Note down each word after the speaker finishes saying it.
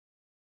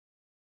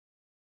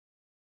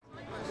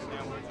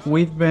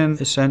We've been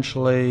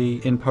essentially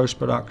in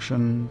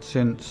post-production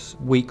since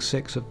week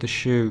 6 of the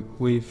shoot.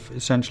 We've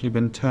essentially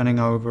been turning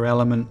over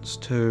elements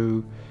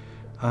to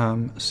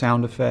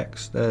sound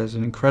effects. There's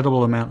an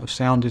incredible amount of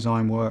sound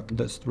design work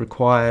that's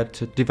required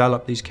to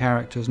develop these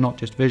characters, not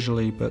just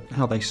visually, but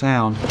how they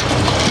sound.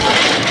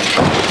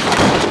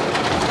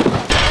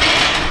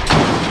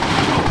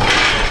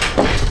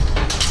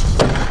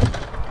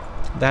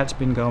 That's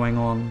been going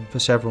on for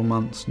several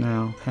months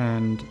now,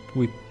 and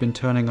we've been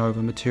turning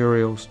over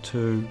materials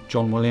to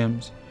John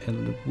Williams.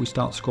 And we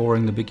start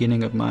scoring the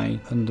beginning of May,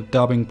 and the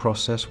dubbing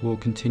process will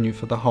continue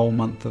for the whole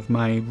month of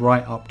May,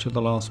 right up to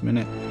the last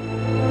minute.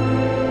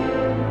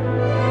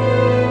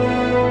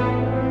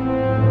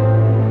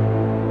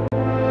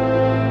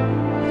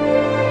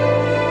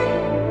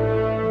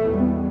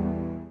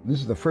 This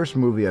is the first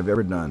movie I've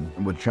ever done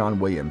with John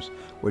Williams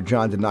where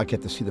John did not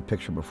get to see the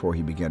picture before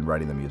he began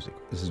writing the music.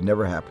 This has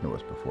never happened to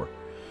us before.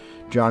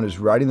 John is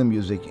writing the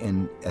music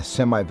in a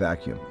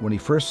semi-vacuum. When he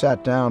first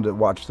sat down to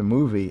watch the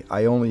movie,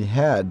 I only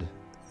had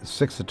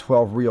 6 to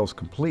 12 reels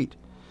complete.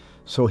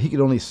 So he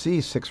could only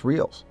see 6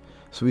 reels.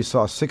 So he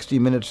saw 60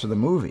 minutes of the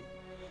movie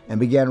and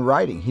began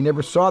writing. He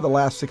never saw the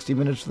last 60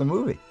 minutes of the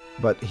movie.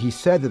 But he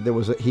said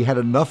that he had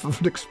enough of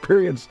an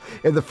experience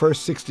in the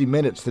first 60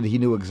 minutes that he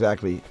knew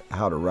exactly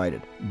how to write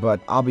it. But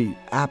I'll be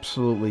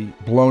absolutely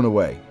blown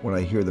away when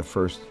I hear the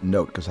first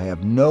note, because I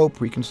have no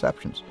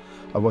preconceptions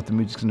of what the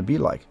music's going to be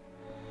like.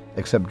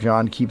 Except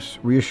John keeps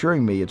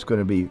reassuring me it's going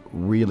to be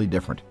really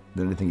different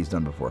than anything he's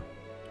done before.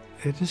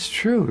 It is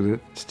true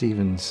that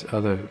Steven's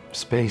other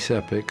space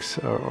epics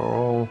are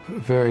all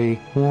very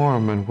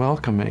warm and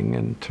welcoming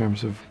in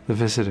terms of the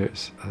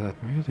visitors. That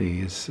really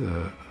is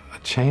a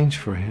change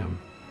for him,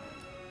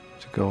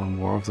 to go on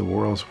War of the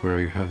Worlds, where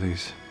you have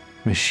these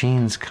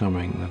machines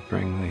coming that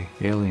bring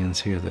the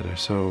aliens here that are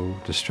so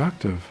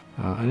destructive.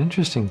 An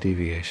interesting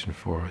deviation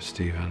for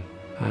Steven.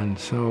 And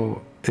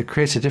so it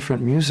creates a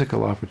different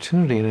musical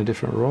opportunity and a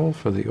different role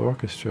for the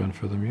orchestra and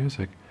for the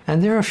music.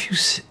 And there are a few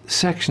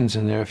sections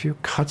in there, a few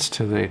cuts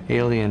to the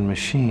alien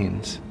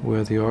machines,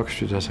 where the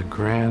orchestra does a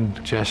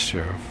grand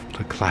gesture of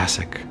the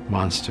classic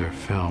monster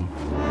film.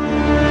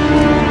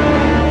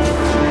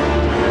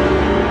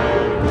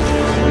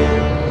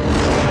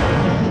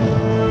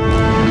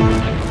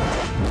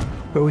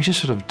 But we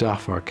just sort of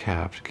doff our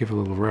cap to give a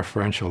little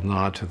referential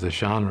nod to the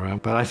genre.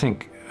 But I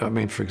think,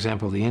 for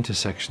example, the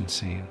intersection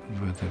scene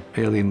where the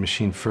alien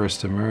machine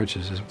first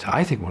emerges is,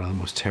 I think, one of the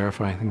most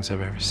terrifying things I've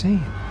ever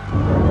seen.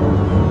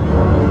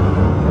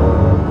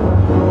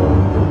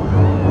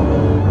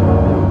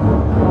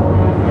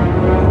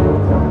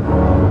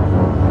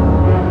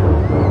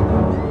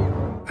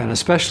 And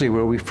especially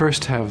where we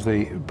first have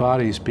the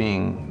bodies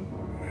being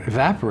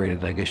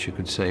evaporated, I guess you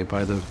could say,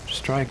 by the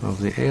strike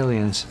of the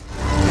aliens.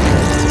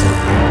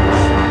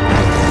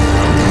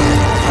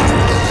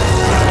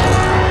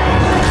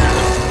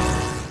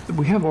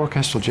 We have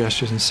orchestral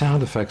gestures and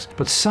sound effects,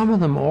 but some of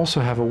them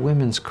also have a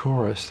women's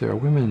chorus. There are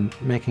women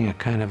making a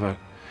kind of a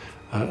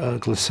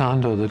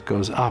glissando that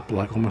goes up,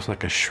 almost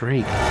like a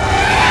shriek.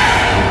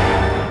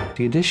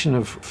 The addition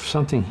of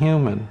something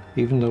human,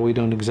 even though we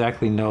don't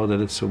exactly know that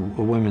it's a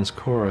women's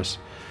chorus,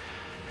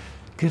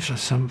 gives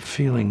us some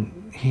feeling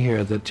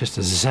here that just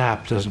a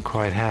zap doesn't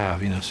quite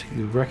have. So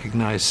you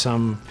recognize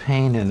some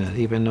pain in it,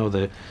 even though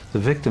the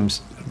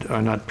victims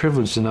are not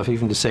privileged enough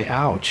even to say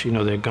ouch.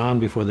 They're gone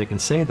before they can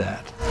say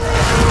that.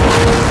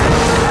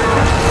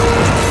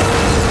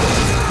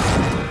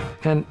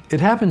 And it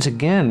happens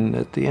again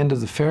at the end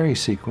of the ferry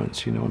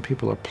sequence, when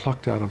people are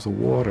plucked out of the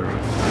water.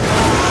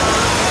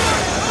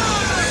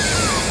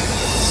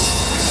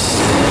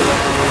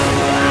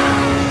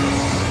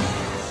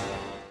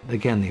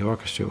 Again, the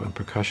orchestra and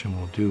percussion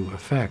will do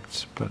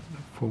effects, but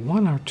for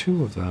one or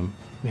two of them,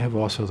 we have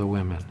also the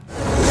women.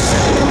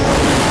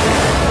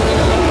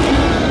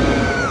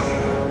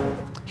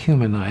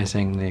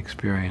 Humanizing the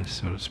experience,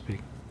 so to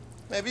speak.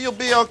 Maybe you'll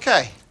be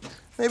okay.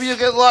 Maybe you'll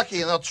get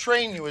lucky and they'll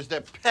train you as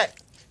their pet.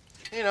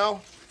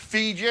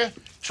 Feed you,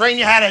 train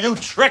you how to do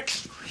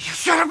tricks. You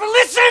shut up and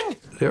listen!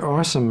 There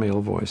are some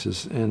male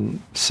voices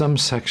in some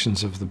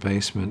sections of the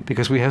basement,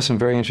 because we have some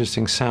very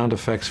interesting sound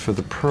effects for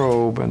the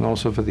probe and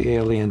also for the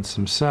aliens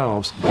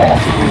themselves.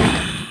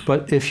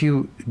 But if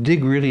you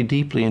dig really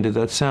deeply into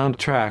that sound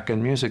track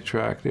and music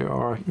track, there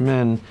are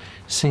men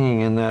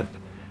singing in that.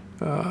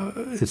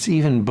 It's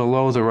even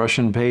below the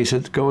Russian bass.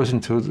 It goes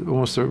into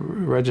almost a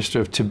register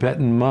of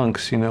Tibetan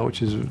monks,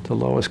 which is the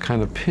lowest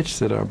kind of pitch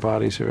that our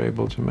bodies are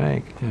able to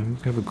make. And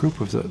we have a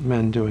group of the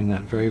men doing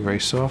that very,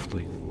 very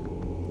softly.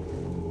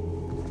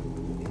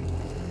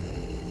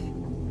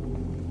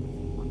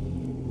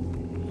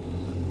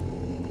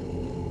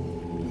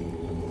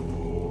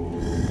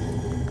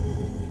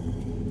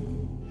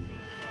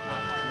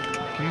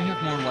 Can you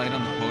have more light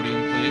on the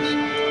podium,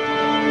 please?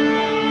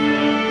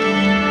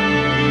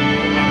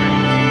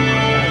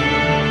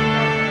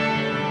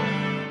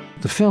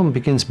 The film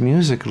begins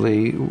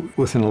musically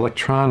with an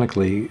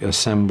electronically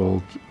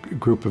assembled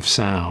group of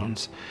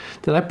sounds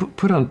that I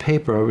put on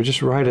paper. I would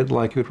just write it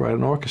like you would write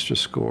an orchestra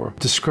score,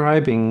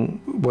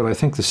 describing what I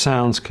think the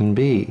sounds can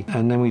be.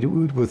 And then we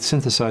would, with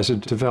synthesizer,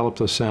 develop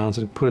those sounds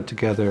and put it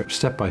together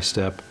step by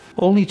step.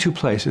 Only two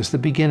places, the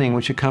beginning,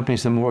 which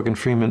accompanies the Morgan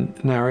Freeman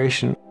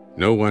narration.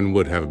 No one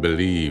would have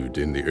believed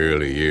in the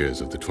early years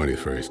of the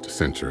 21st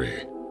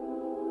century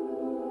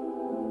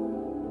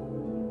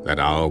that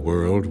our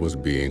world was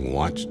being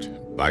watched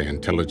by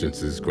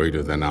intelligences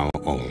greater than our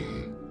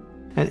own.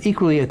 And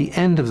equally at the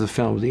end of the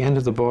film, the end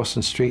of the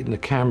Boston street, and the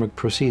camera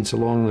proceeds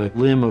along the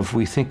limb of,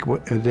 we think,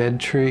 a dead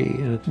tree.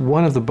 And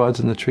one of the buds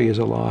in the tree is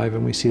alive,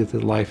 and we see that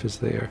the life is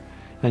there.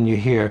 And you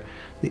hear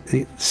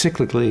the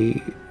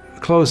cyclically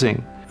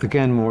closing,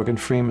 again Morgan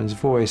Freeman's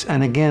voice,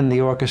 and again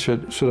the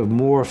orchestra sort of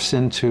morphs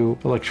into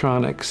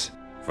electronics.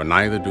 For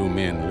neither do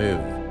men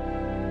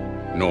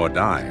live nor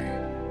die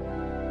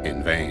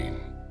in vain.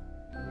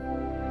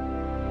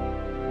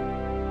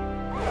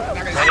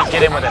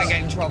 Get in with us.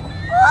 Get in trouble.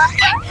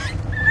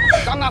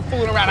 I'm not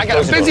fooling around. I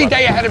got a busy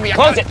day ahead of me.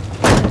 Close it.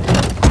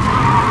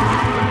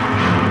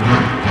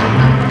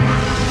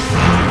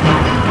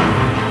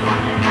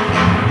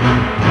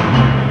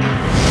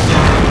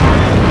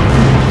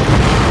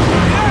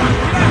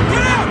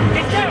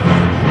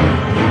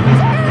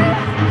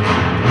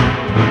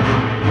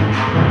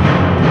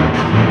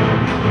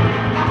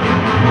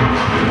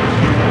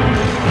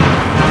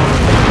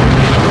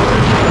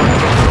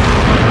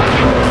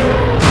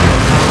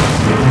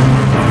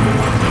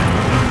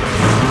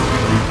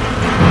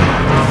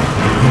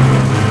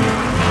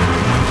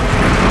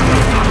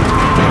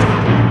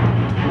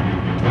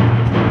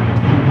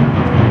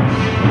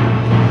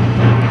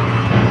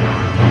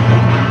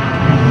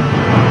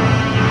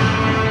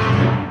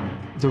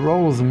 The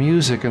role of the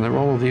music and the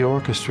role of the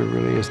orchestra,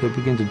 really, as they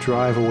begin to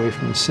drive away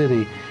from the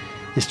city,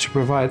 is to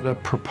provide a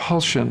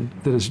propulsion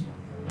that is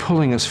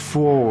pulling us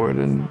forward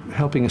and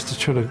helping us to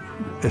try to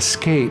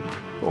escape,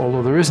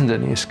 although there isn't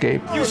any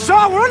escape. You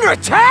saw we're under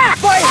attack!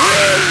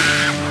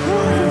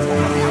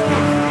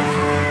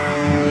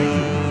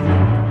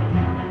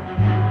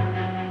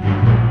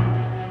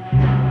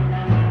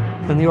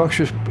 And the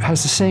orchestra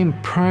has the same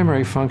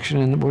primary function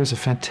in what is a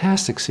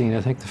fantastic scene,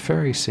 I think, the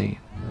ferry scene.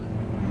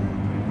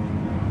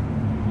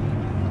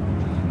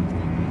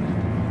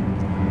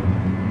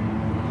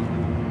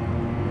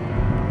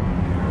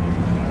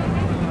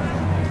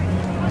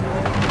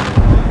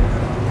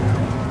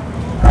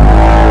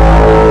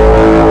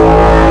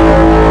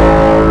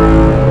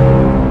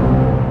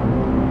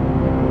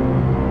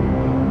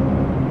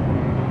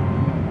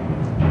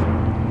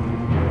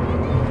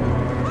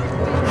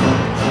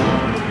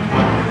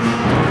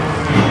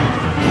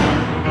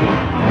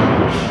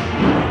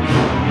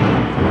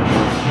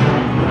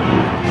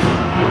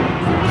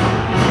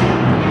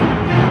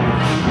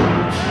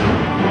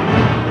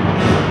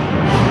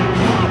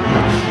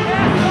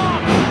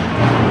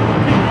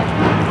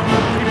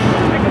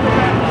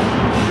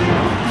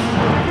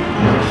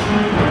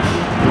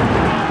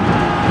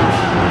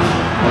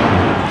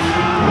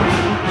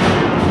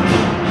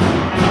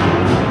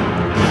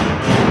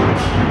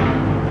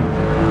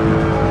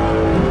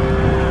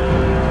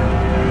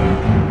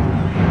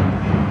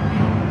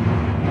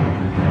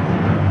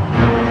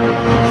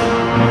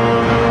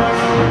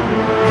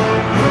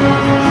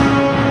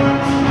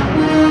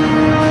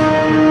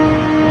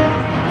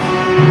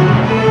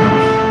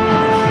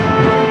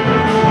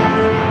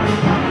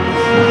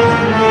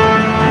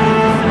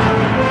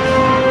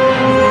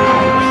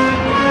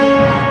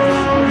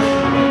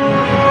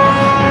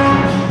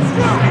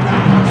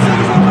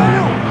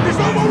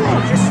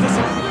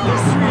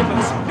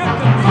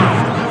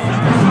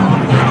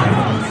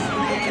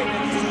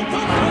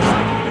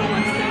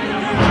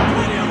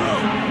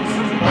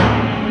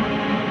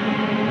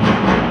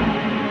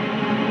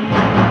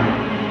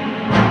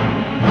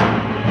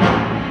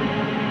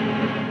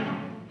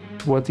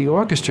 What the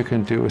orchestra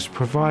can do is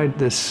provide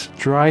this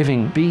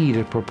driving beat,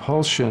 a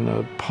propulsion,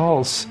 a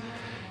pulse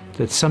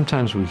that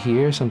sometimes we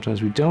hear,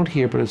 sometimes we don't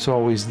hear, but it's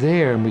always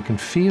there and we can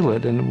feel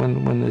it. And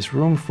when there's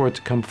room for it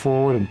to come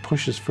forward and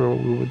push us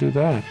forward, we will do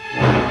that.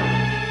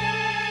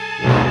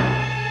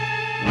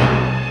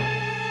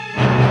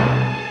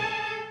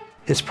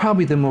 It's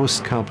probably the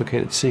most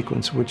complicated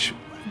sequence, which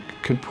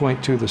could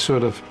point to the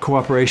sort of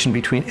cooperation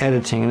between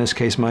editing, in this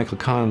case Michael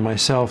Kahn and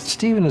myself.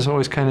 Steven is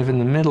always kind of in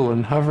the middle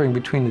and hovering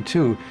between the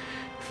two.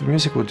 The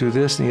music will do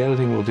this and the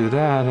editing will do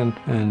that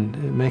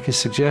and make his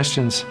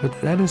suggestions. But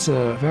that is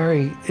a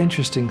very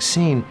interesting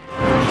scene.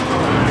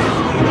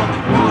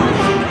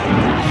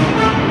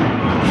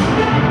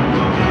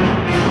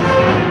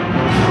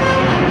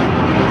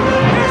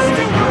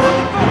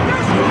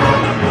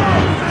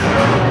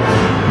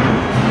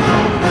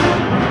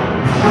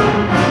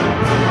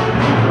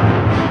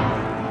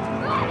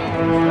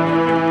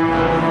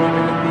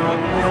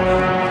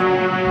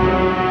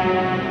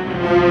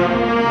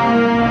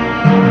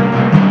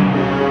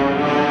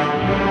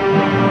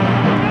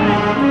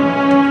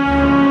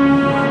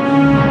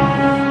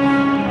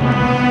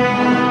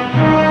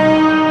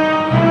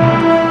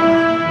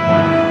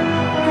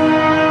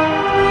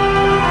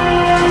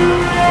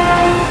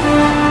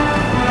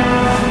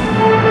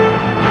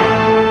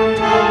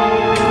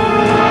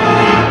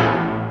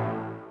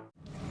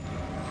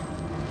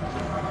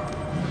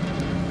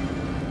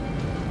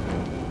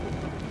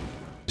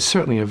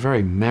 certainly a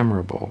very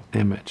memorable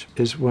image,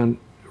 is when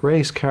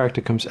Ray's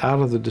character comes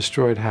out of the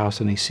destroyed house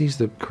and he sees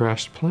the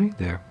crashed plane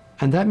there.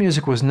 And that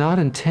music was not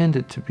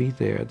intended to be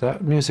there.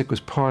 That music was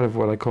part of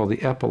what I call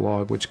the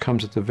epilogue, which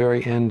comes at the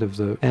very end of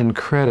the end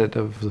credit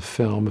of the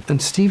film.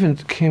 And Steven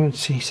came and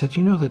he said,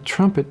 you know, the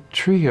trumpet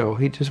trio,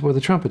 where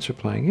the trumpets are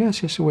playing.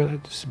 Yes, it's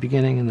the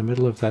beginning and the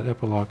middle of that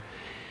epilogue.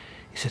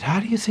 He said, how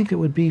do you think it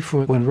would be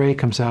for when Ray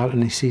comes out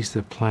and he sees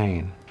the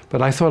plane?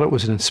 But I thought it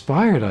was an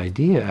inspired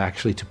idea,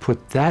 actually, to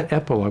put that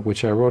epilogue,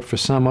 which I wrote for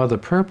some other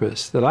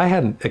purpose, that I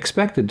hadn't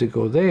expected to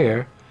go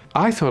there.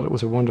 I thought it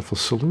was a wonderful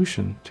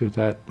solution to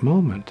that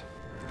moment.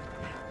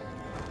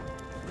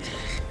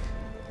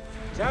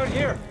 It's out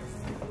here.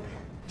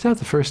 It's not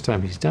the first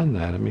time he's done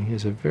that. I mean, he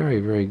has a very,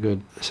 very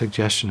good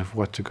suggestion of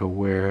what to go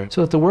where,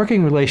 so that the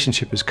working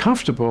relationship is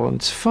comfortable and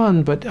it's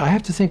fun, but I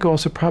have to think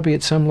also probably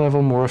at some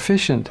level more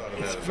efficient.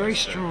 It's very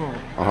strong.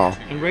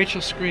 And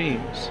Rachel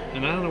screams,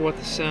 and I don't know what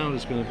the sound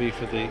is going to be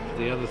for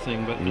the other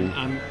thing, but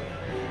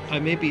I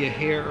may be a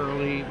hair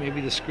early.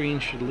 Maybe the screen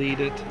should lead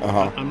it.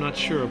 I'm not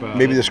sure about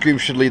Maybe it. the screen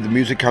should lead the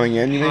music coming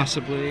in, you mean?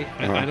 Possibly.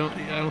 I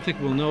don't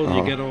think we'll know that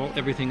you get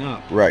everything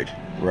up. Right.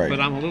 But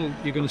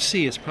you're going to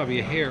see it's probably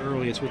a hair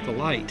early. It's with the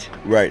light.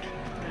 Right.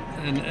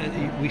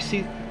 And we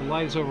see the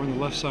light is over on the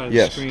left side of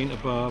the screen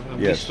above, and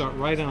we start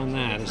right on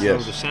that as though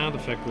the sound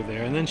effect were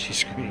there, and then she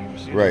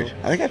screams. You know?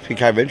 I think that'd be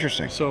kind of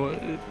interesting. So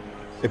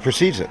it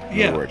precedes it,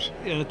 in other words.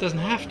 And it doesn't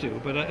have to,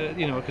 but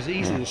because it's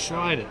easy to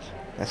slide it.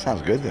 That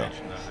sounds good, though.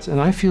 And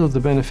I feel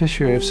the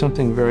beneficiary of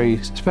something very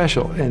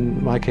special.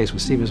 In my case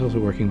with Steve, is also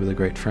working with a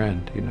great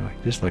friend,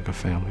 just like a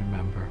family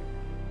member.